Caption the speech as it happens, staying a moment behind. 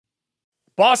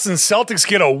Boston Celtics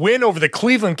get a win over the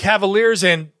Cleveland Cavaliers,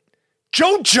 and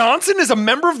Joe Johnson is a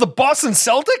member of the Boston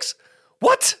Celtics?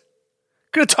 What?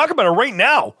 Going to talk about it right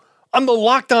now on the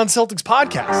Locked On Celtics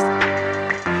podcast.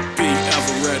 Be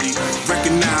ever ready.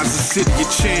 Recognize the city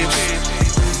of champs.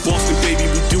 Boston, baby,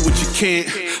 we do what you can't.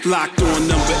 Locked on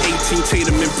number 18,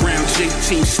 Tatum and Brown,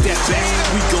 J-Team, step back.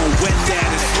 We gon' wet that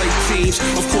and slate teams.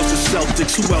 Of course the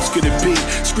Celtics, who else could it be?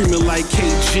 Screaming like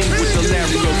KG with the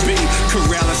Larry O.B.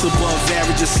 Corrales above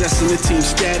average, assessing the team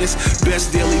status. Best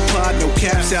daily pod, no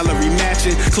cap, salary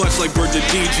matching. Clutch like Bird the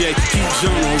DJ, keep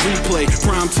John on replay.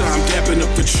 Prime time, dapping up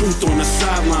the truth on the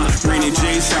sideline. Rainy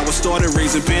J's, how it started,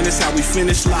 raising banners, how we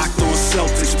finished. Locked on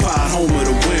Celtics, pod, home of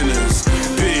the winners.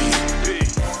 Big.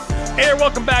 Hey,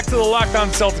 welcome back to the Locked On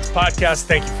Celtics podcast.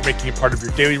 Thank you for making it part of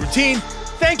your daily routine.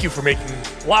 Thank you for making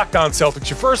Locked On Celtics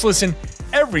your first listen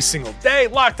every single day.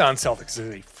 Locked On Celtics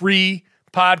is a free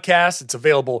podcast. It's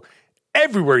available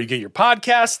everywhere you get your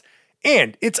podcast,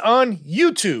 and it's on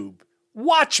YouTube.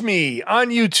 Watch me on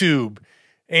YouTube.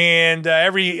 And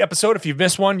every episode, if you've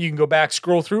missed one, you can go back,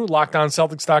 scroll through,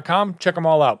 lockedonceltics.com, check them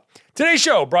all out. Today's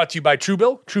show brought to you by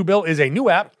Truebill. Truebill is a new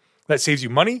app that saves you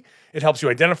money. It helps you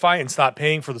identify and stop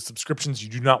paying for the subscriptions you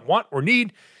do not want or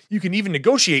need. You can even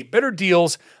negotiate better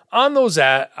deals on those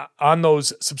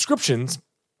subscriptions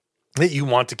that you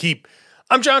want to keep.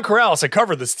 I'm John Corrales. I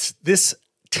cover this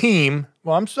team.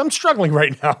 Well, I'm struggling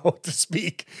right now to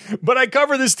speak, but I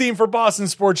cover this team for Boston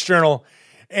Sports Journal,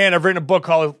 and I've written a book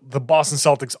called The Boston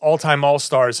Celtics All-Time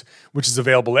All-Stars, which is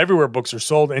available everywhere books are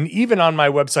sold, and even on my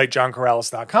website,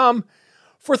 johncorrales.com,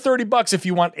 for $30 if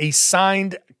you want a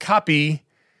signed copy.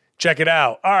 Check it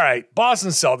out. All right,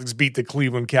 Boston Celtics beat the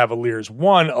Cleveland Cavaliers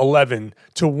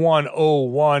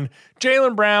 111-101.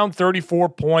 Jaylen Brown, 34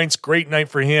 points. Great night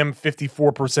for him.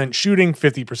 54% shooting,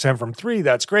 50% from three.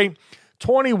 That's great.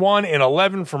 21 and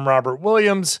 11 from Robert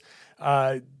Williams.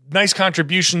 Nice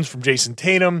contributions from Jason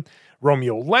Tatum.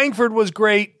 Romeo Langford was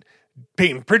great.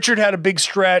 Peyton Pritchard had a big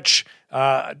stretch.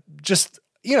 Nice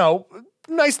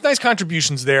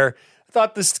contributions there. I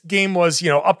thought this game was,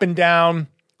 up and down.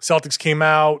 Celtics came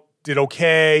out, did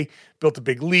okay, built a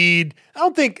big lead. I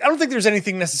don't think there's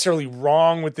anything necessarily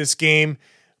wrong with this game,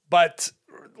 but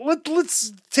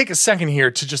let's take a second here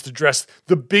to just address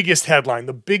the biggest headline,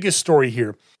 the biggest story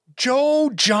here. Joe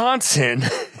Johnson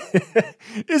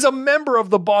is a member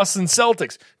of the Boston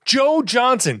Celtics. Joe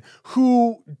Johnson,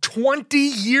 who 20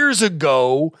 years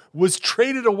ago was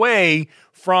traded away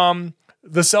from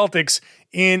the Celtics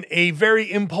in a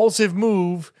very impulsive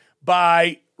move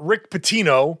by Rick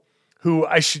Pitino, who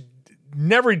I should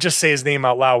never just say his name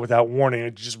out loud without warning.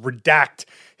 It just redact.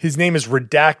 His name is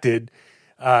redacted.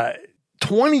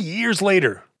 20 years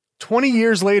later,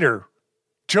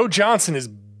 Joe Johnson is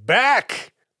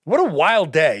back. What a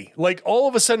wild day. Like, all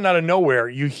of a sudden, out of nowhere,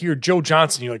 you hear Joe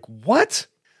Johnson. You're like, what?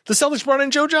 The Celtics brought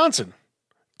in Joe Johnson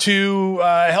to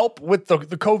help with the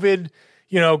COVID,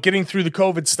 getting through the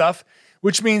COVID stuff,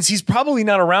 which means he's probably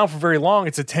not around for very long.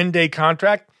 It's a 10-day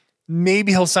contract.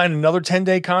 Maybe he'll sign another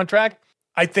 10-day contract.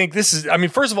 I think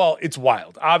first of all, it's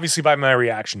wild. Obviously, by my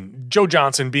reaction, Joe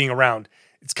Johnson being around,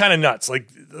 it's kind of nuts. Like,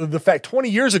 the fact 20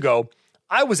 years ago,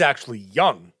 I was actually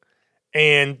young.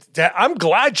 And I'm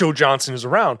glad Joe Johnson is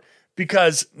around,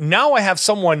 because now I have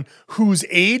someone whose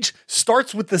age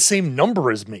starts with the same number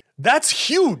as me. That's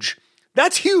huge.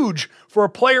 That's huge for a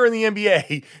player in the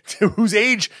NBA whose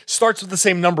age starts with the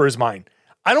same number as mine.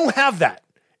 I don't have that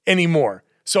anymore.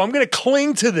 So I'm going to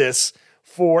cling to this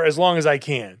for as long as I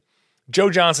can. Joe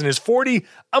Johnson is 40.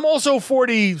 I'm also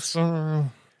 40.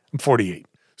 I'm 48.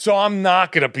 So I'm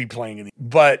not going to be playing any.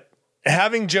 But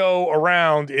having Joe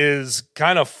around is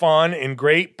kind of fun and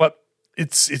great. But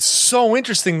it's so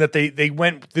interesting that they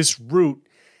went this route.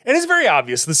 And it's very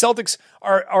obvious. The Celtics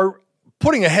are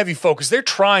putting a heavy focus. They're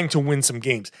trying to win some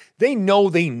games. They know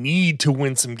they need to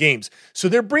win some games. So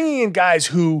they're bringing in guys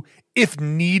who, if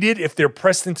needed, if they're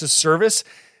pressed into service,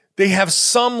 they have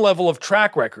some level of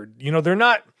track record. They're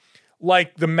not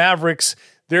like the Mavericks.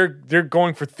 They're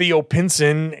going for Theo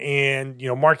Pinson and,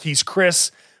 Marquise Chris,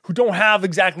 who don't have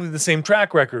exactly the same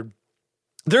track record.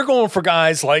 They're going for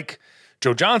guys like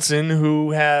Joe Johnson, who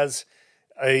has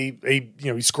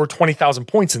he scored 20,000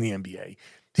 points in the NBA.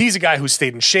 He's a guy who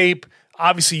stayed in shape.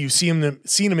 Obviously, you've seen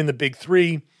him in the big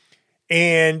three.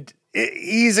 And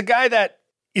he's a guy that,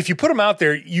 if you put him out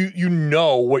there, you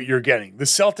know what you're getting. The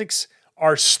Celtics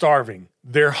are starving.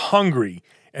 They're hungry.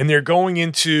 And they're going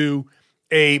into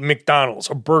a McDonald's,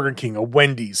 a Burger King, a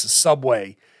Wendy's, a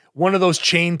Subway, one of those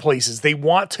chain places. They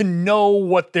want to know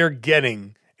what they're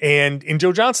getting. And in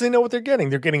Joe Johnson, they know what they're getting.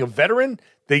 They're getting a veteran.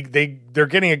 They're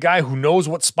getting a guy who knows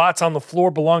what spots on the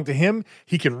floor belong to him.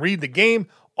 He can read the game.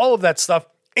 all of that stuff.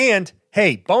 And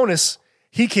hey, bonus,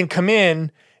 he can come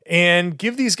in and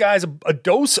give these guys a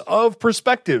dose of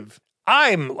perspective.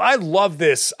 I love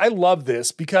this. I love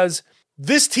this because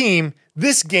this team,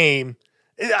 this game,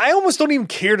 I almost don't even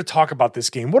care to talk about this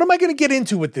game. What am I going to get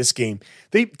into with this game?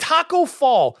 Taco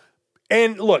Fall,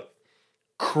 and look,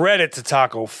 credit to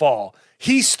Taco Fall.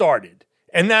 He started,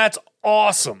 and that's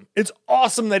awesome. It's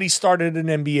awesome that he started an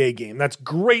NBA game. That's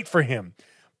great for him.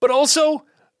 But also,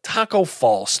 Taco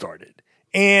Fall started.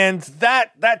 And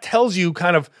that tells you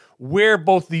kind of where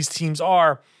both these teams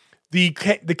are. The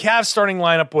Cavs starting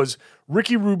lineup was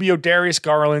Ricky Rubio, Darius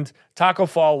Garland, Taco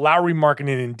Fall, Lauri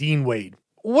Markkanen, and Dean Wade.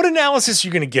 What analysis are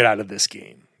you going to get out of this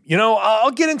game? You know,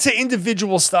 I'll get into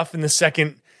individual stuff in the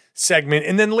second segment,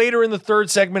 and then later in the third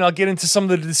segment, I'll get into some of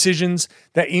the decisions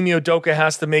that Ime Udoka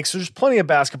has to make. So there's plenty of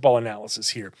basketball analysis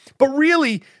here. But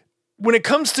really, when it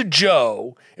comes to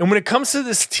Joe, and when it comes to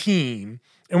this team,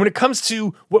 and when it comes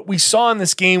to what we saw in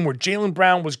this game where Jaylen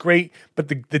Brown was great, but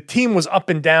the team was up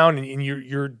and down, and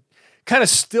you're kind of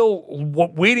still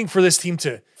waiting for this team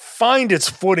to find its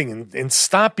footing and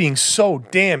stop being so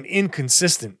damn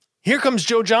inconsistent. Here comes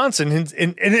Joe Johnson,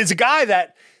 and it's a guy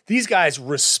that these guys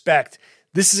respect.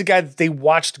 This is a guy that they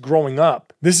watched growing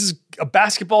up. This is a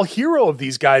basketball hero of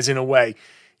these guys in a way.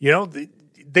 You know,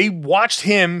 they watched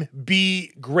him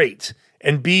be great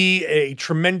and be a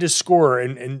tremendous scorer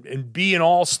and be an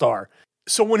all-star.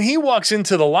 So when he walks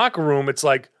into the locker room, it's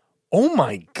like, oh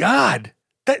my God,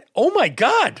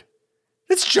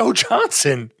 it's Joe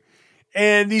Johnson.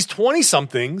 And these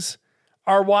 20-somethings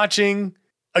are watching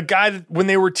a guy that when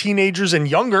they were teenagers and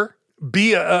younger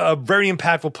be a very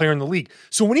impactful player in the league.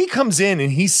 So when he comes in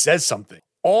and he says something,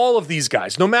 all of these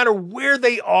guys, no matter where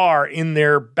they are in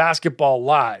their basketball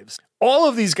lives, all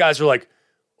of these guys are like,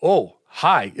 oh,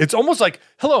 hi. It's almost like,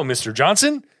 hello, Mr.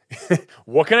 Johnson.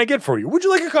 What can I get for you? Would you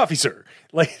like a coffee, sir?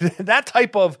 Like that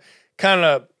type of kind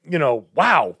of,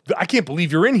 wow, I can't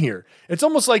believe you're in here. It's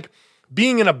almost like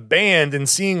being in a band and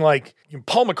seeing like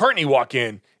Paul McCartney walk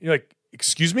in. You're like,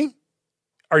 excuse me?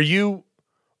 Are you?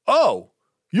 Oh,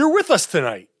 you're with us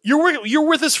tonight. You're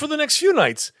with us for the next few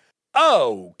nights.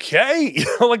 Okay.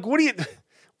 Like, what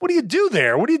do you do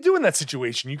there? What do you do in that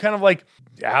situation? You kind of like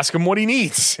ask him what he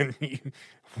needs. And you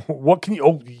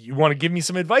want to give me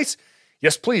some advice?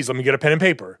 Yes, please. Let me get a pen and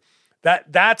paper.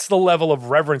 That's the level of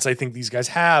reverence I think these guys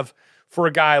have for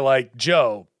a guy like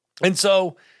Joe. And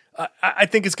so I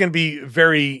think it's going to be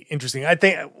very interesting. I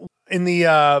think in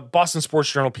the Boston Sports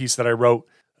Journal piece that I wrote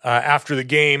after the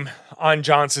game on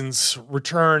Johnson's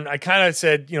return, I kind of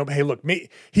said, hey, look,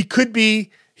 he could be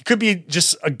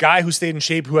just a guy who stayed in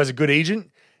shape, who has a good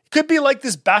agent. He could be like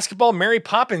this basketball Mary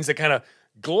Poppins that kind of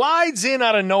glides in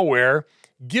out of nowhere,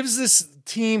 gives this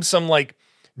team some like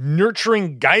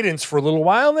nurturing guidance for a little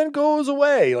while, and then goes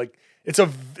away. Like it's a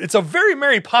very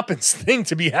Mary Poppins thing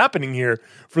to be happening here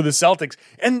for the Celtics.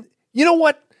 And you know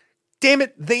what? Damn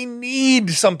it, they need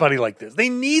somebody like this. They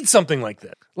need something like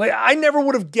this. Like I never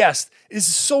would have guessed. It's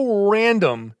so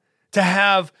random to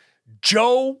have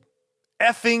Joe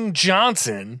effing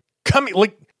Johnson coming.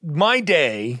 Like my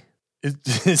day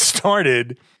it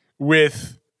started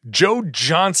with Joe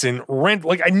Johnson.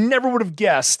 Like I never would have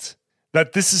guessed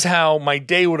that this is how my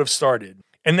day would have started,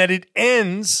 and that it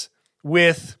ends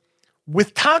with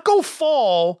Taco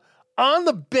Fall on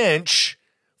the bench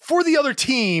for the other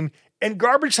team, and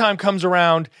garbage time comes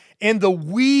around, and the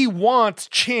 "we want"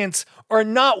 chants are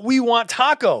not "we want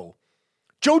Taco."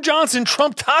 Joe Johnson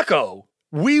trumped Taco.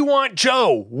 "We want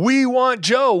Joe. We want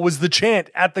Joe" was the chant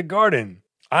at the Garden.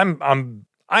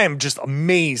 I am just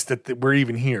amazed that we're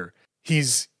even here.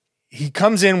 He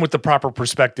comes in with the proper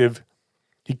perspective.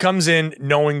 He comes in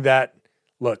knowing that,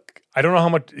 look, I don't know how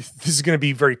much this is going to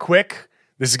be. Very quick.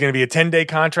 This is going to be a 10-day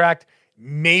contract.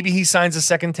 Maybe he signs a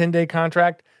second 10-day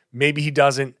contract. Maybe he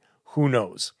doesn't. Who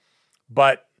knows?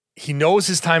 But he knows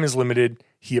his time is limited.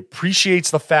 He appreciates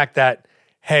the fact that,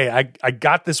 hey, I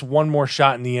got this one more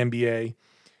shot in the NBA.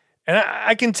 And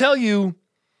I can tell you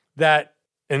that,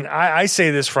 and I say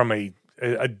this from a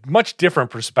much different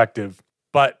perspective,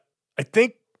 but I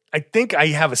think I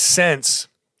have a sense,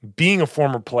 being a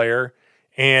former player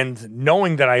and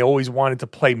knowing that I always wanted to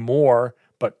play more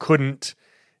but couldn't,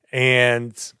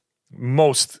 and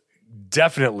most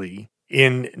definitely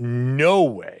in no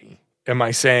way am I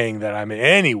saying that I'm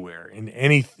anywhere in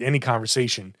any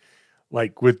conversation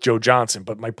like with Joe Johnson.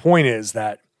 But my point is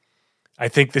that I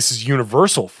think this is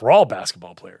universal for all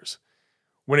basketball players.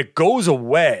 When it goes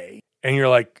away and you're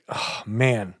like, oh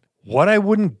man, what I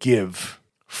wouldn't give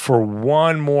for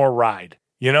one more ride.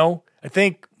 I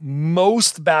think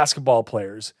most basketball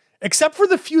players, except for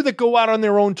the few that go out on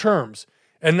their own terms,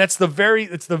 and it's the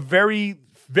very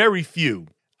Very few.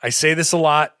 I say this a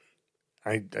lot.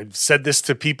 I've said this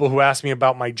to people who ask me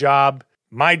about my job.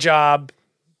 My job,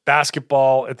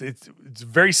 basketball, it's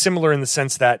very similar in the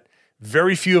sense that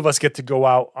very few of us get to go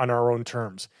out on our own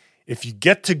terms. If you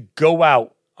get to go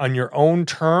out on your own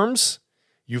terms,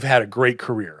 you've had a great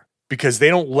career because they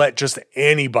don't let just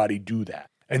anybody do that.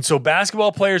 And so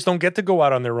basketball players don't get to go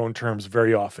out on their own terms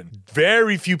very often.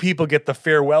 Very few people get the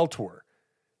farewell tour,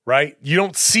 right? You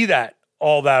don't see that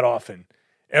all that often.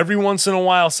 Every once in a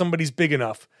while, somebody's big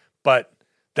enough, but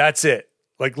that's it.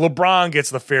 Like LeBron gets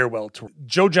the farewell tour.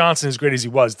 Joe Johnson, as great as he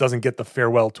was, doesn't get the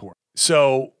farewell tour.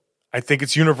 So I think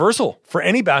it's universal for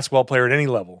any basketball player at any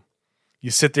level. You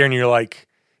sit there and you're like,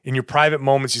 in your private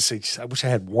moments, you say, I wish I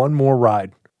had one more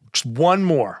ride. Just one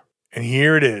more. And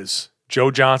here it is.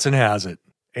 Joe Johnson has it.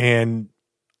 And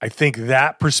I think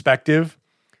that perspective,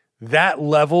 that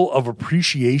level of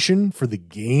appreciation for the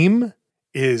game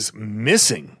is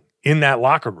missing in that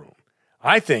locker room.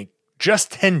 I think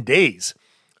just 10 days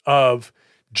of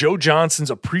Joe Johnson's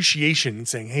appreciation and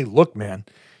saying, hey, look, man,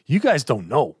 you guys don't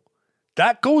know.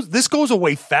 This goes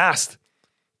away fast.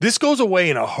 This goes away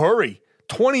in a hurry.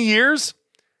 20 years,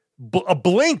 a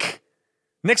blink.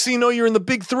 Next thing you know, you're in the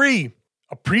big three.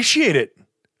 Appreciate it.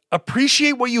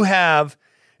 Appreciate what you have.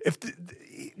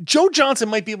 Joe Johnson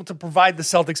might be able to provide the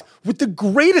Celtics with the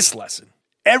greatest lesson.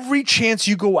 Every chance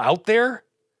you go out there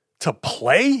to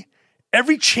play,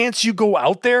 every chance you go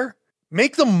out there,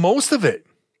 make the most of it.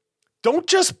 Don't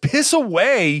just piss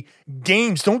away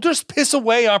games. Don't just piss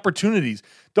away opportunities.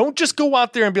 Don't just go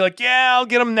out there and be like, yeah, I'll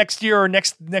get them next year or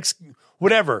next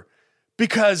whatever.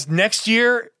 Because next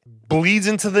year bleeds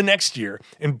into the next year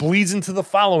and bleeds into the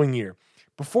following year.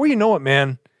 Before you know it,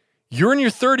 man, you're in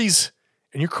your 30s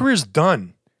and your career's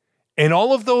done. And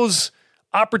all of those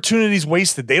opportunities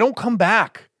wasted, they don't come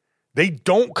back. They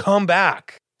don't come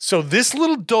back. So this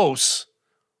little dose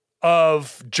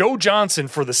of Joe Johnson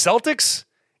for the Celtics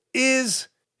is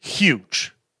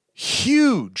huge.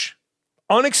 Huge.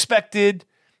 Unexpected.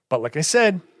 But like I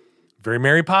said, very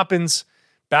Mary Poppins.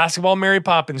 Basketball Mary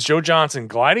Poppins, Joe Johnson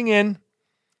gliding in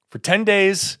for 10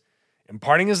 days,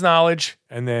 imparting his knowledge,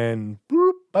 and then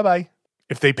boop, bye-bye.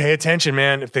 If they pay attention,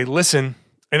 man, if they listen,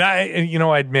 and I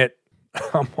admit,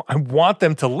 I want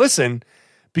them to listen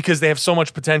because they have so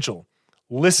much potential.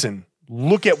 Listen,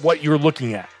 look at what you're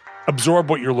looking at. Absorb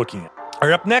what you're looking at. All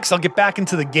right, up next, I'll get back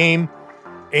into the game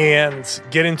and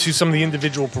get into some of the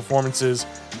individual performances.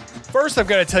 First, I've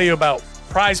got to tell you about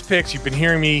Prize Picks. You've been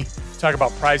hearing me talk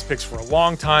about Prize Picks for a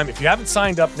long time. If you haven't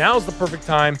signed up, now's the perfect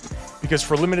time because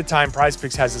for a limited time, Prize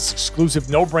Picks has this exclusive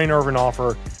no-brainer of an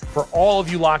offer for all of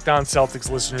you Locked On Celtics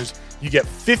listeners. You get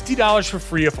 $50 for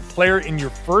free if a player in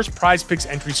your first Prize Picks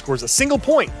entry scores a single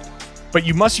point, but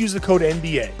you must use the code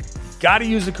NBA. You got to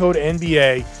use the code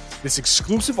NBA. This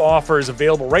exclusive offer is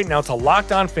available right now to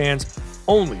Locked On fans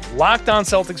only. Locked On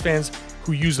Celtics fans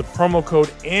who use the promo code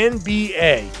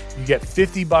NBA. You get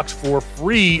 $50 for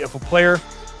free if a player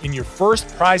in your first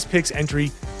Prize Picks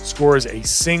entry scores a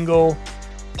single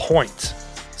point.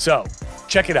 So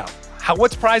check it out.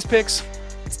 What's Prize Picks?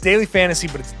 It's daily fantasy,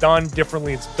 but it's done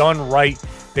differently. It's done right.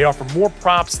 They offer more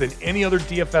props than any other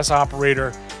DFS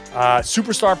operator.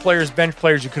 Superstar players, bench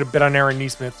players. You could have bet on Aaron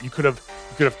Nesmith. You could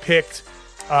have picked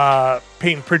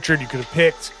Peyton Pritchard. You could have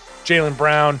picked Jaylen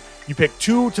Brown. You pick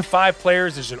 2 to 5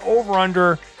 players. There's an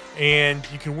over-under. And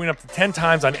you can win up to 10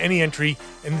 times on any entry.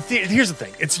 And here's the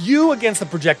thing. It's you against the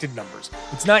projected numbers.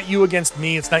 It's not you against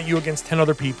me. It's not you against 10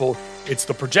 other people. It's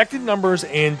the projected numbers,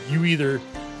 and you either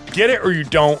get it or you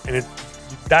don't. And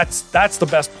that's the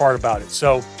best part about it.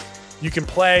 So you can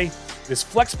play this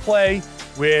flex play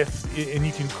and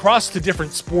you can cross to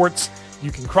different sports.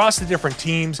 You can cross to different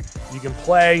teams. You can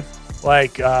play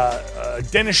like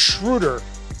Dennis Schroeder.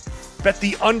 Bet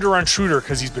the under on Schroeder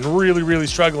because he's been really, really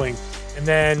struggling. And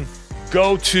then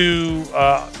go to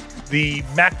the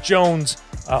Mac Jones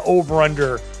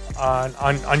over-under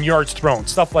on yards thrown,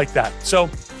 stuff like that. So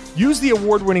use the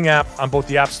award-winning app on both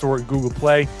the App Store and Google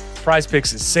Play. Prize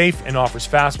Picks is safe and offers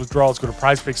fast withdrawals. Go to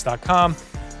prizepicks.com.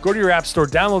 Go to your App Store,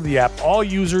 download the app. All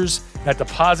users that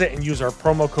deposit and use our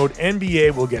promo code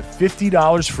NBA will get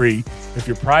 $50 free if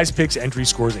your Prize Picks entry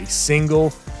scores a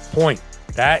single point.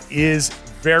 That is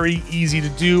very easy to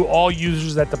do. All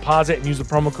users that deposit and use the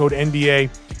promo code NBA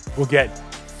will get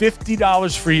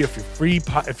 $50 free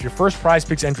if your first Prize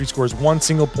Picks entry scores one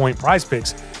single point. Prize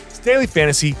Picks, it's daily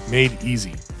fantasy made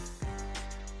easy.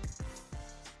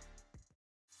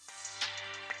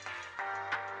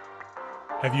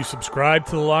 Have you subscribed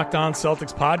to the Locked On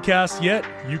Celtics podcast yet?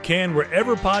 You can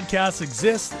wherever podcasts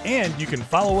exist, and you can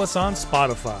follow us on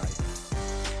Spotify.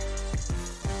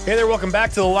 Hey there, welcome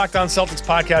back to the Locked On Celtics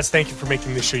podcast. Thank you for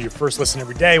making this show your first listen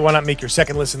every day. Why not make your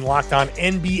second listen Locked On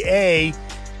NBA,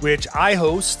 which I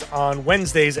host on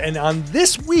Wednesdays. And on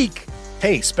this week,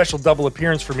 hey, special double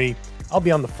appearance for me. I'll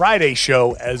be on the Friday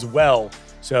show as well.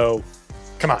 So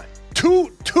come on.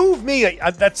 Two of me.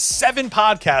 That's 7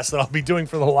 podcasts that I'll be doing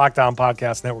for the Locked On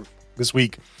Podcast Network this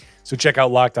week. So check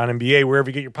out Locked On NBA wherever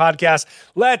you get your podcasts.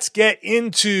 Let's get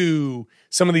into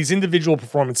some of these individual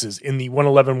performances in the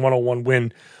 111-101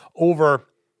 win over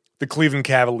the Cleveland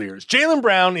Cavaliers. Jaylen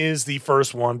Brown is the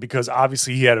first one because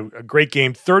obviously he had a great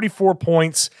game. 34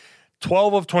 points,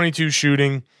 12 of 22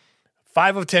 shooting,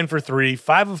 5 of 10 for 3,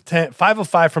 5 of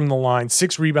 5 from the line,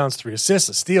 6 rebounds, 3 assists,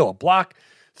 a steal, a block,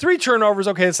 3 turnovers.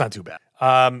 Okay, that's not too bad.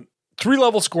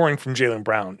 3-level scoring from Jaylen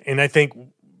Brown. And I think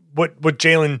what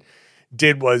Jaylen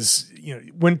did was,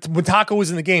 when Taco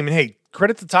was in the game, and hey,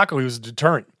 credit to Taco, he was a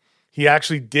deterrent. He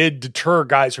actually did deter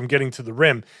guys from getting to the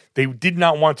rim. They did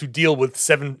not want to deal with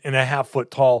 7.5 foot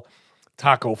tall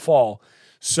Taco Fall.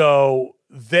 So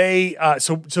so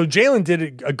Jaylen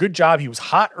did a good job. He was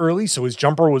hot early, so his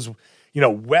jumper was,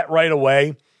 wet right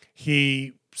away.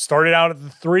 He started out at the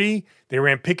 3. They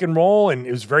ran pick and roll, and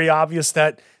it was very obvious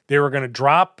that they were going to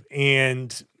drop,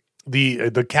 and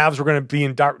the Cavs were going to be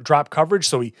in drop coverage.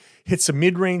 So he hit some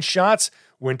mid-range shots.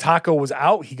 When Taco was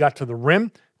out, he got to the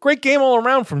rim. Great game all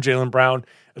around from Jaylen Brown.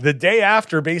 The day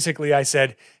after, basically, I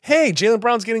said, hey, Jaylen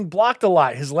Brown's getting blocked a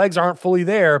lot. His legs aren't fully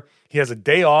there. He has a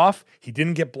day off. He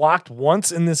didn't get blocked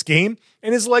once in this game,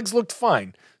 and his legs looked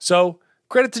fine. So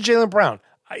credit to Jaylen Brown.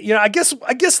 I guess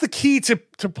the key to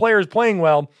players playing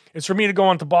well is for me to go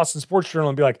on to Boston Sports Journal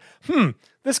and be like,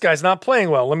 this guy's not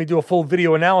playing well. Let me do a full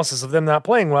video analysis of them not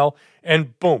playing well,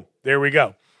 and boom, there we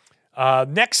go.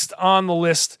 Next on the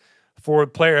list for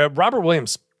player Robert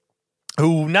Williams,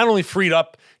 who not only freed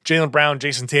up Jaylen Brown,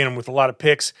 Jason Tatum with a lot of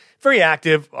picks, very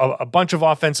active, a bunch of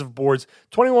offensive boards,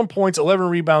 21 points, 11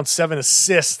 rebounds, 7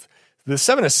 assists. The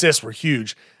 7 assists were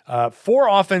huge. 4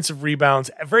 offensive rebounds,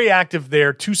 very active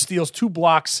there, 2 steals, 2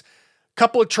 blocks,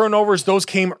 couple of turnovers. Those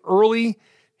came early.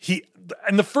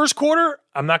 In the first quarter,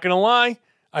 I'm not going to lie,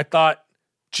 I thought,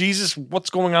 Jesus, what's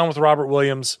going on with Robert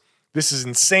Williams? This is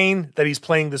insane that he's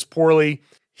playing this poorly.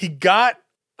 He got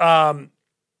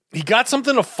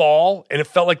something to fall, and it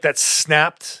felt like that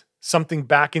snapped something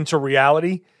back into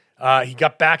reality. He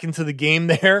got back into the game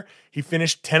there. He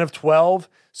finished 10 of 12.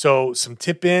 So some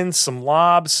tip-ins, some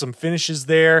lobs, some finishes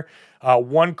there.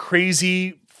 One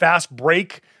crazy fast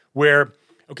break where,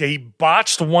 he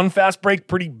botched one fast break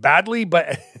pretty badly,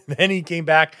 but then he came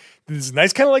back. This is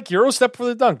nice, kind of like Euro step for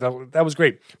the dunk. That was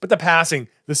great. But the passing,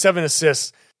 the 7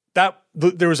 assists,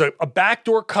 there was a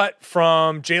backdoor cut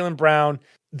from Jaylen Brown.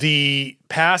 The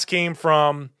pass came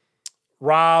from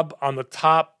Rob on the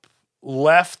top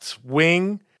left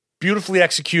wing. Beautifully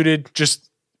executed, just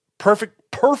perfect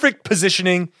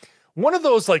positioning. One of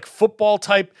those like football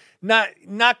type,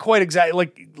 not quite exactly.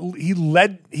 Like he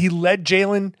led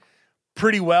Jaylen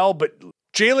pretty well, but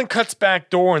Jaylen cuts back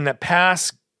door and that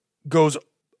pass goes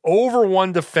over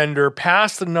one defender,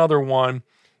 past another one.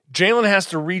 Jaylen has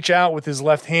to reach out with his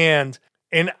left hand,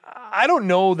 and I don't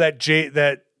know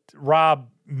that Rob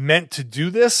meant to do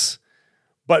this,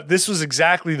 but this was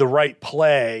exactly the right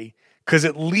play because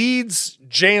it leads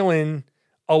Jaylen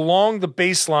along the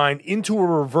baseline into a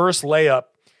reverse layup.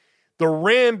 The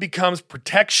rim becomes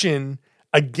protection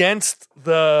against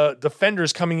the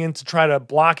defenders coming in to try to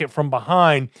block it from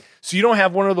behind. So you don't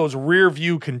have one of those rear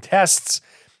view contests.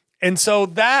 And so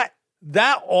that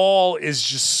all is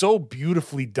just so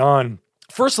beautifully done.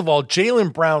 First of all,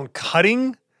 Jaylen Brown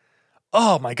cutting.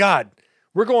 Oh my God.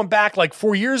 We're going back like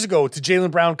 4 years ago to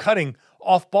Jaylen Brown cutting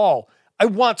off ball. I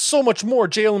want so much more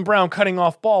Jaylen Brown cutting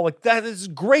off ball. Like that is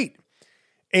great.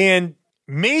 And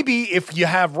maybe if you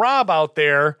have Rob out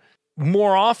there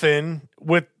more often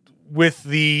with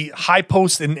the high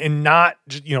post and not,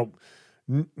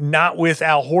 not with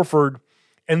Al Horford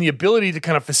and the ability to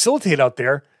kind of facilitate out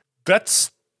there,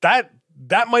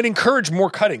 that might encourage more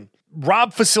cutting.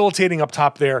 Rob facilitating up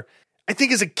top there, I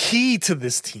think is a key to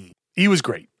this team. He was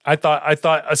great. I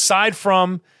thought aside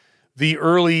from the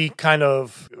early kind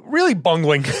of really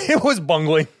bungling, it was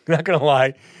bungling, not going to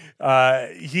lie.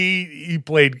 He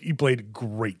played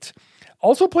great.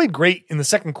 Also played great in the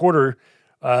second quarter.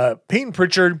 Peyton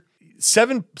Pritchard,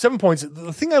 7 points.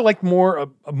 The thing I liked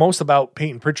most about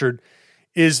Peyton Pritchard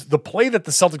is the play that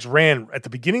the Celtics ran at the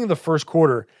beginning of the first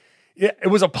quarter.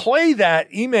 It was a play that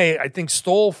Ime, I think,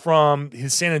 stole from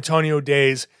his San Antonio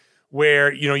days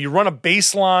where, you run a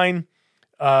baseline,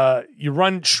 you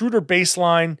run Schroeder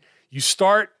baseline, you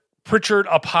start Pritchard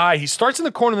up high. He starts in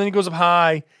the corner, then he goes up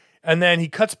high, and then he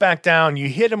cuts back down. You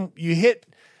hit him, you hit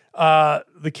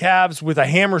the Cavs with a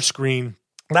hammer screen.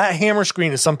 That hammer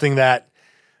screen is something that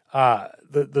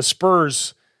the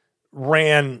Spurs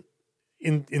ran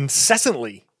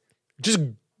incessantly. Just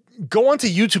go onto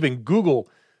YouTube and Google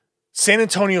San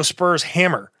Antonio Spurs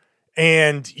hammer,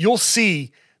 and you'll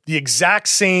see the exact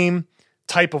same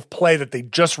type of play that they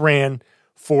just ran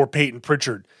for Peyton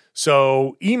Pritchard.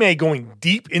 So Ime going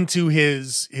deep into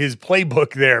his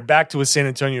playbook there, back to his San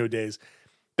Antonio days.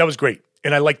 That was great.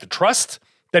 And I like the trust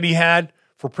that he had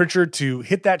for Pritchard to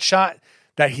hit that shot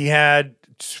that he had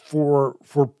for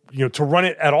to run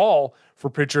it at all for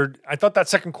Pritchard. I thought that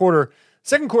second quarter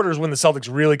is when the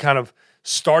Celtics really kind of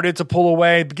started to pull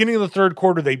away. Beginning of the third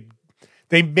quarter,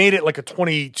 they made it like a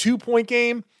 22-point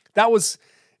game.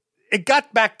 It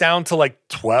got back down to like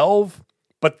 12,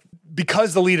 but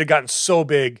because the lead had gotten so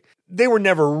big, they were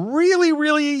never really,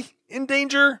 really in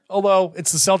danger. Although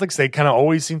it's the Celtics, they kind of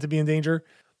always seem to be in danger.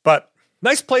 But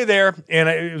nice play there, and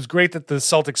it was great that the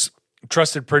Celtics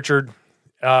trusted Pritchard.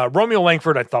 Romeo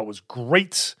Langford, I thought, was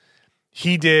great.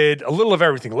 He did a little of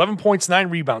everything. 11 points, 9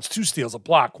 rebounds, 2 steals, a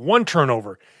block, 1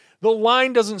 turnover. The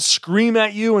line doesn't scream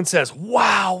at you and says,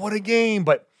 wow, what a game.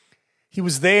 But he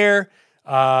was there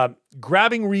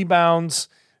grabbing rebounds.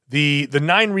 The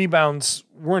 9 rebounds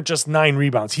weren't just 9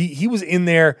 rebounds. He was in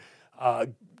there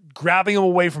grabbing them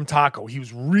away from Taco. He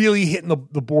was really hitting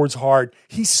the boards hard.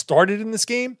 He started in this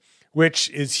game, which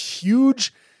is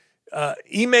huge.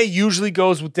 Ime usually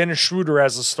goes with Dennis Schroeder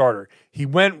as a starter. He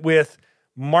went with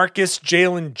Marcus,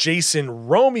 Jaylen, Jason,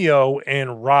 Romeo,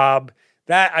 and Rob.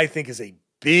 That, I think, is a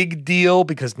big deal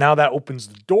because now that opens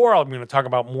the door. I'm going to talk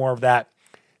about more of that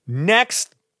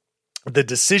next. The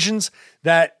decisions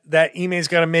that Ime's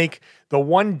got to make. The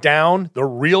one down, the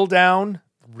real down,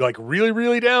 like really,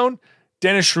 really down,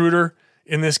 Dennis Schroeder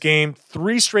in this game.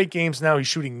 3 straight games now. He's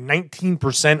shooting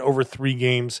 19% over 3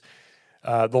 games.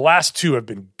 The last 2 have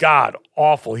been god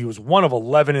awful. He was 1 of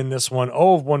 11 in this one,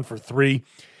 0 of 1 for 3.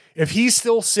 If he's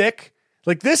still sick,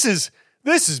 like this is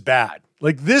bad.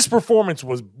 Like this performance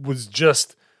was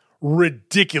just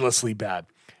ridiculously bad.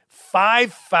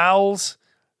 5 fouls,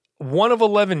 1 of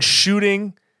 11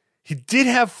 shooting. He did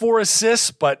have 4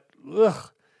 assists, but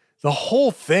the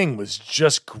whole thing was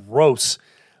just gross.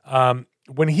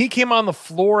 When he came on the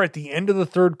floor at the end of the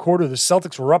third quarter, the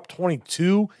Celtics were up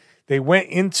 22. They went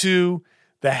into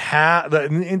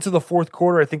into the fourth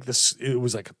quarter. I think it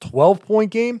was like a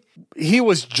 12-point game. He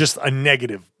was just a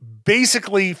negative,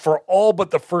 basically for all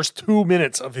but the first 2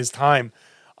 minutes of his time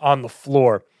on the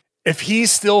floor. If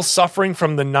he's still suffering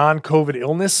from the non-COVID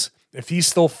illness, if he's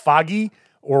still foggy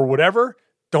or whatever,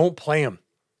 don't play him.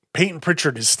 Peyton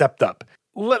Pritchard has stepped up.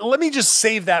 Let me just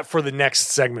save that for the next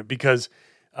segment because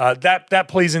that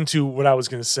plays into what I was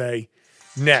going to say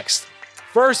next.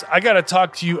 First, I got to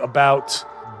talk to you about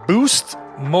Boost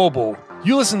Mobile.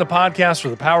 You listen to podcasts for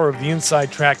the power of the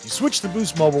inside track. You switch to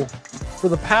Boost Mobile for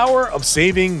the power of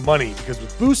saving money because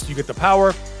with Boost, you get the power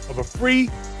of a free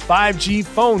 5G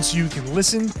phone so you can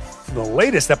listen to the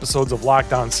latest episodes of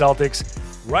Locked On Celtics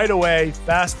right away,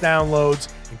 fast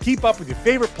downloads, and keep up with your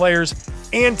favorite players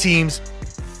and teams.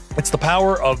 It's the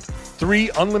power of 3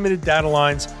 unlimited data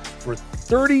lines for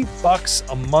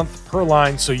 $30 a month per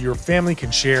line so your family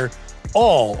can share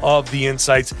all of the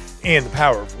insights and the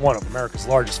power of one of America's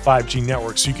largest 5G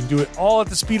networks. So you can do it all at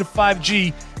the speed of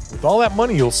 5G with all that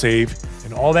money you'll save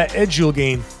and all that edge you'll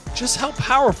gain. Just how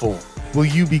powerful will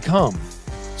you become?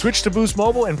 Switch to Boost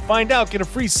Mobile and find out. Get a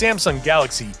free Samsung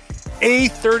Galaxy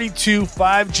A32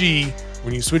 5G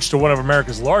when you switch to one of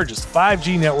America's largest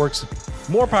 5G networks.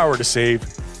 More power to save.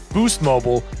 Boost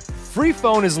Mobile. Free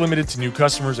phone is limited to new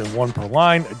customers and 1 per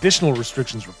line. Additional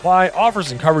restrictions apply.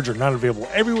 Offers and coverage are not available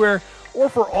everywhere or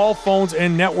for all phones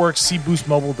and networks. See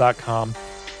boostmobile.com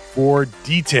for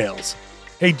details.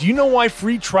 Hey, do you know why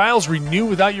free trials renew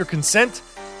without your consent?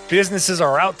 Businesses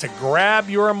are out to grab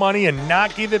your money and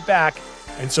not give it back.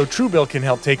 And so Truebill can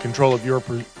help take control of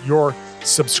your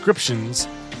subscriptions.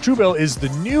 Truebill is the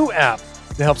new app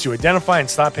that helps you identify and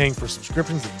stop paying for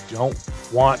subscriptions that you don't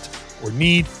want or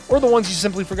need, or the ones you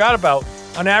simply forgot about.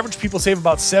 On average, people save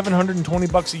about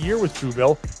 $720 a year with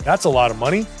Truebill. That's a lot of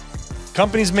money.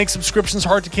 Companies make subscriptions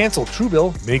hard to cancel.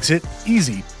 Truebill makes it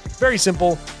easy. Very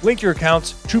simple. Link your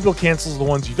accounts. Truebill cancels the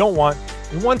ones you don't want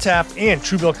in one tap, and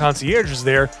Truebill Concierge is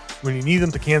there when you need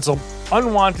them to cancel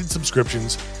unwanted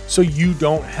subscriptions so you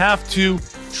don't have to.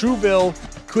 Truebill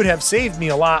could have saved me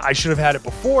a lot. I should have had it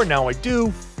before. Now I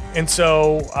do. And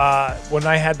so when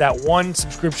I had that one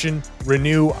subscription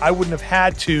renew, I wouldn't have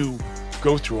had to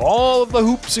go through all of the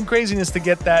hoops and craziness to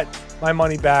get my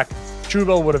money back.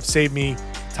 Truebill would have saved me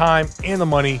time and the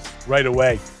money right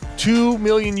away. 2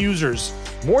 million users,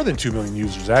 more than 2 million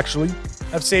users actually,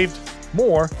 have saved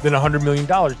more than $100 million.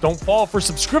 Don't fall for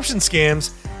subscription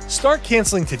scams. Start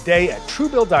canceling today at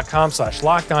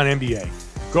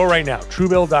Truebill.com/LockedOnNBA. Go right now,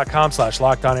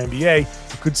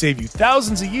 Truebill.com/LockedOnNBA. It could save you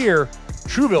thousands a year.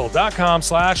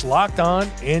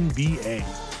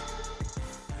 Truebill.com/LockedOnNBA.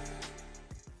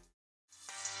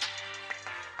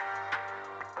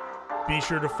 Be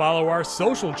sure to follow our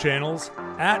social channels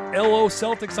at LO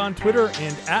Celtics on Twitter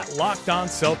and at Locked On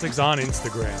Celtics on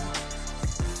Instagram.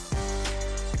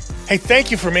 Hey,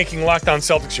 thank you for making Locked On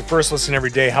Celtics your first listen every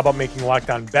day. How about making Locked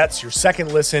On Bets your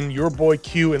second listen? Your boy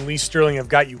Q and Lee Sterling have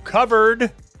got you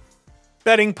covered.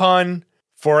 Betting pun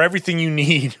for everything you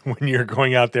need when you're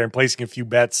going out there and placing a few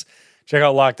bets. Check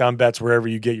out Locked On Bets wherever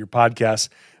you get your podcasts.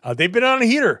 They've been on a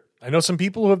heater. I know some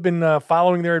people who have been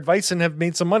following their advice and have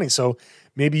made some money, so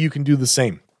maybe you can do the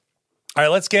same. All right,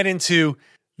 let's get into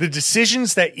the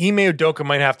decisions that Ime Udoka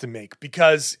might have to make,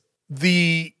 because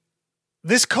this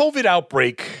COVID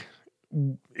outbreak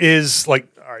is like,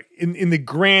 all right, in the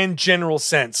grand general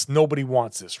sense, nobody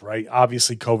wants this, right?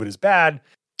 Obviously, COVID is bad.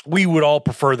 We would all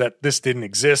prefer that this didn't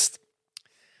exist.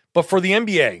 But for the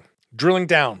NBA, drilling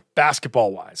down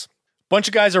basketball-wise, a bunch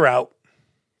of guys are out.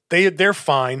 They're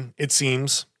fine, it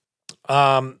seems.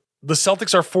 The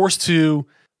Celtics are forced to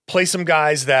play some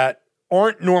guys that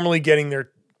aren't normally getting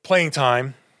their playing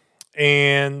time.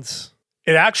 And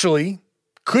it actually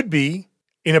could be,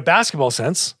 in a basketball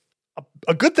sense,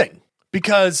 a good thing,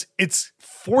 because it's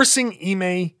forcing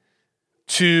Ime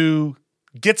to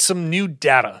get some new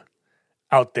data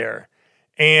out there.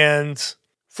 And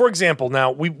for example,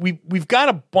 now we've got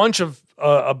a bunch of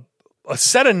a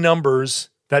set of numbers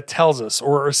that tells us,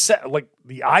 or a set, like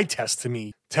the eye test to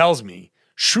me tells me,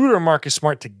 Schroeder and Marcus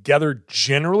Smart together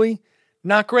generally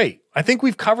not great. I think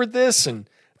we've covered this, and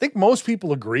I think most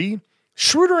people agree.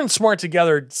 Schroeder and Smart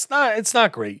together, it's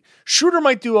not great. Schroeder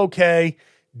might do okay.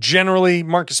 Generally,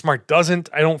 Marcus Smart doesn't.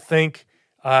 I don't think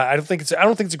it's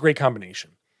a great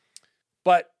combination.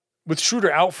 But with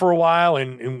Schroeder out for a while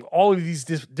and all of these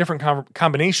different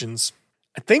combinations,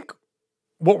 I think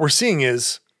what we're seeing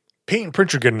is Peyton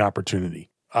Pritchard get an opportunity.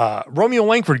 Romeo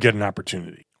Langford get an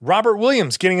opportunity. Robert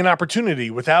Williams getting an opportunity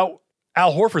without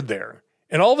Al Horford there.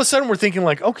 And all of a sudden we're thinking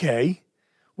like, okay,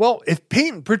 well, if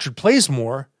Peyton Pritchard plays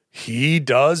more, he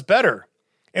does better.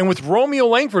 And with Romeo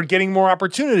Langford getting more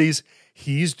opportunities,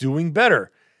 he's doing better.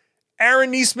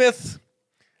 Aaron Nesmith,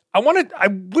 I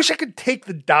wish I could take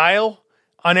the dial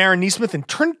on Aaron Nesmith and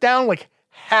turn it down like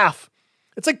half.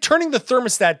 It's like turning the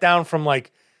thermostat down from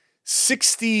like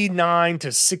 69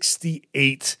 to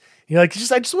 68. You're like,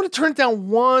 I just want to turn it down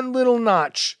one little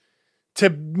notch to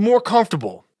more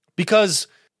comfortable, because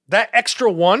that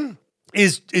extra one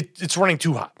it's running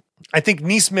too hot. I think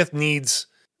Nesmith needs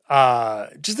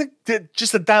just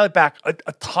to dial it back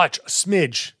a touch, a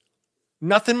smidge.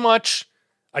 Nothing much.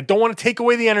 I don't want to take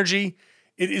away the energy.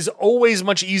 It is always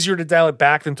much easier to dial it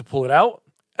back than to pull it out.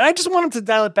 And I just want him to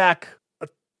dial it back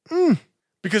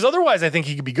because otherwise I think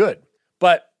he could be good.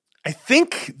 But I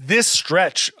think this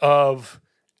stretch of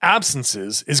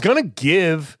absences is going to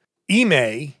give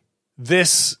Ime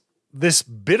this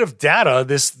bit of data,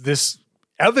 this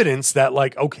evidence that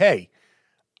like, okay,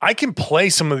 I can play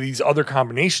some of these other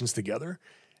combinations together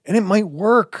and it might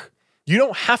work. You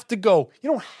don't have to go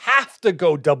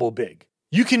double big.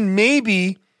 You can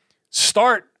maybe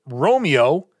start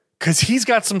Romeo because he's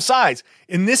got some size.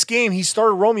 In this game, he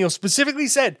started Romeo, specifically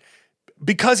said,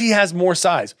 because he has more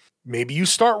size. Maybe you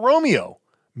start Romeo.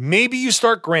 Maybe you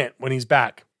start Grant when he's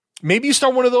back. Maybe you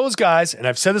start one of those guys, and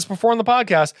I've said this before on the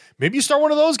podcast, maybe you start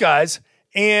one of those guys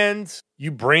and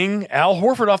you bring Al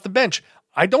Horford off the bench.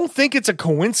 I don't think it's a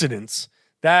coincidence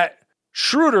that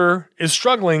Schroeder is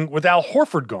struggling with Al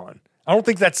Horford gone. I don't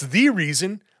think that's the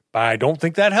reason, but I don't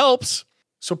think that helps.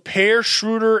 So pair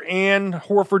Schroeder and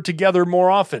Horford together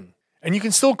more often. And you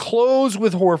can still close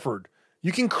with Horford.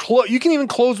 You can even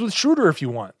close with Schroeder if you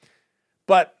want.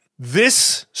 But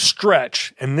this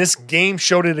stretch and this game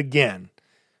showed it again.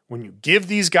 When you give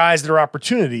these guys their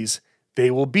opportunities, they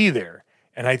will be there.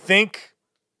 And I think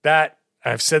that,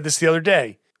 I've said this the other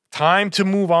day, time to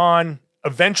move on.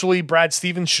 Eventually, Brad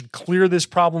Stevens should clear this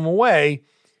problem away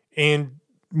and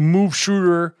move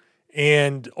Schroeder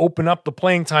and open up the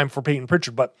playing time for Peyton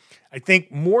Pritchard. But I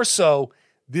think more so,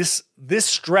 this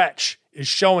stretch is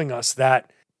showing us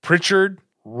that Pritchard,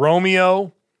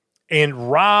 Romeo, and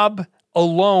Rob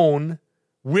alone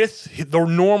with the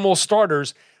normal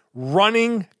starters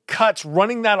running cuts,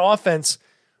 running that offense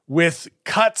with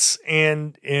cuts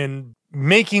and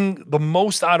making the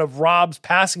most out of Rob's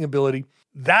passing ability,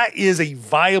 that is a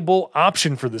viable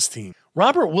option for this team.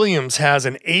 Robert Williams has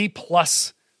an A+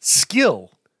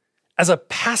 skill as a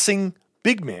passing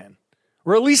big man,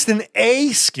 or at least an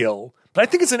A skill, but I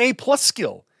think it's an A+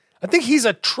 skill. I think he's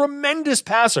a tremendous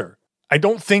passer. I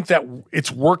don't think that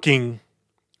it's working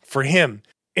for him.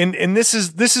 And this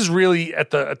is really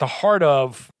at the heart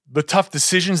of the tough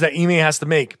decisions that Ime has to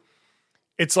make.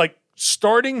 It's like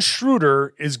starting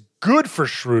Schroeder is good for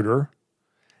Schroeder.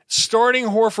 Starting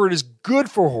Horford is good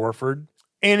for Horford.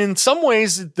 And in some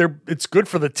ways, it's good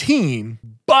for the team.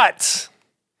 But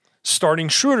starting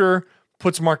Schroeder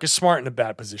puts Marcus Smart in a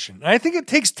bad position. And I think it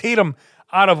takes Tatum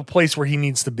out of a place where he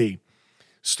needs to be.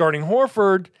 Starting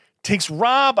Horford takes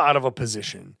Rob out of a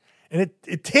position. And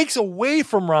it takes away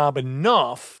from Rob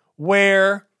enough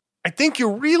where I think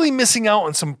you're really missing out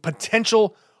on some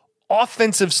potential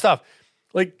offensive stuff.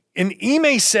 Like, and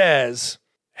Ime says,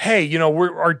 hey,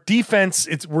 our defense,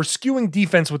 we're skewing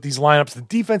defense with these lineups. The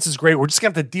defense is great. We're just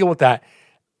going to have to deal with that.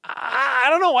 I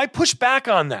don't know. I push back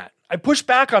on that. I push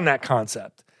back on that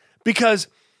concept because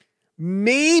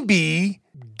maybe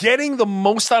getting the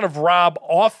most out of Rob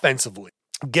offensively,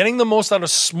 getting the most out of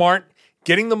Smart,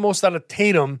 getting the most out of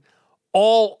Tatum,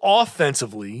 all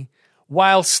offensively,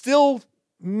 while still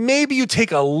maybe you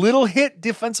take a little hit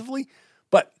defensively,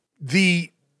 but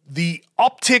the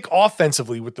uptick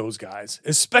offensively with those guys,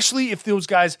 especially if those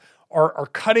guys are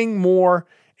cutting more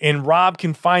and Rob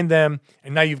can find them,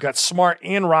 and now you've got Smart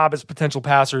and Rob as potential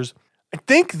passers, I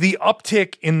think the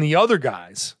uptick in the other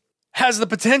guys has the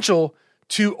potential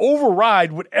to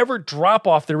override whatever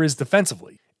drop-off there is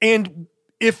defensively. And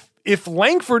if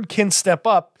Langford can step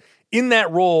up in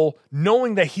that role,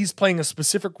 knowing that he's playing a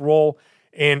specific role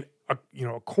and a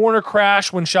corner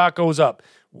crash when shot goes up,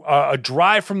 a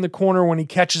drive from the corner when he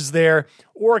catches there,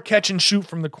 or a catch and shoot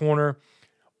from the corner,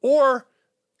 or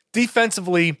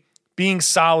defensively being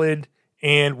solid,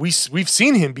 and we've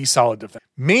seen him be solid defense.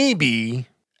 Maybe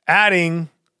adding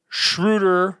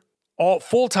Schroeder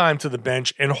full-time to the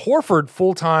bench and Horford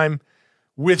full-time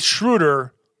with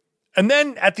Schroeder, and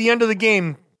then at the end of the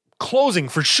game, closing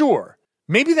for sure.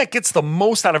 Maybe that gets the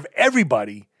most out of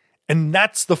everybody, and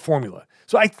that's the formula.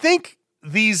 So I think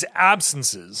these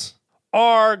absences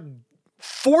are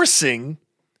forcing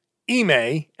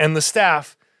Ime and the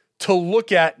staff to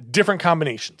look at different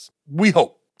combinations. We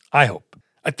hope. I hope.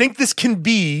 I think this can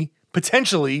be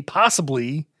potentially,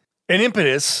 possibly, an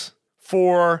impetus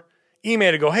for Ime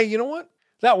to go, hey, you know what?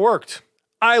 That worked.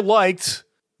 I liked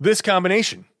this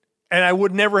combination, and I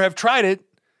would never have tried it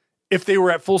if they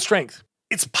were at full strength.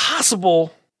 It's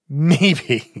possible,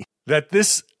 maybe, that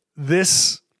this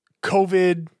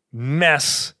COVID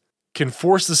mess can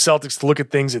force the Celtics to look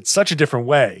at things in such a different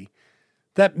way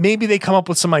that maybe they come up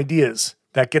with some ideas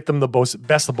that get them the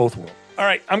best of both worlds. All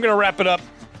right, I'm going to wrap it up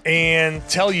and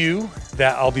tell you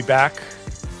that I'll be back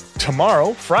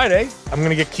tomorrow, Friday. I'm going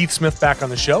to get Keith Smith back on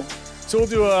the show. So we'll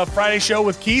do a Friday show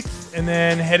with Keith and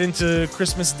then head into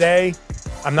Christmas Day.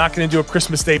 I'm not going to do a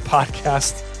Christmas Day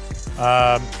podcast.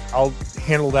 I'll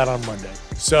handle that on Monday.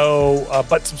 So,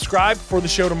 but subscribe for the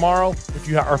show tomorrow if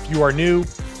you are new.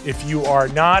 If you are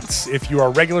not, if you are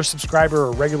a regular subscriber, or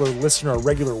a regular listener, or a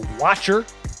regular watcher,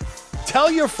 tell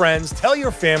your friends, tell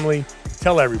your family,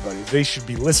 tell everybody they should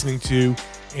be listening to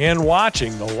and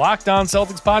watching the Locked On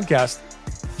Celtics podcast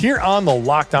here on the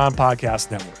Locked On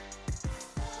Podcast Network.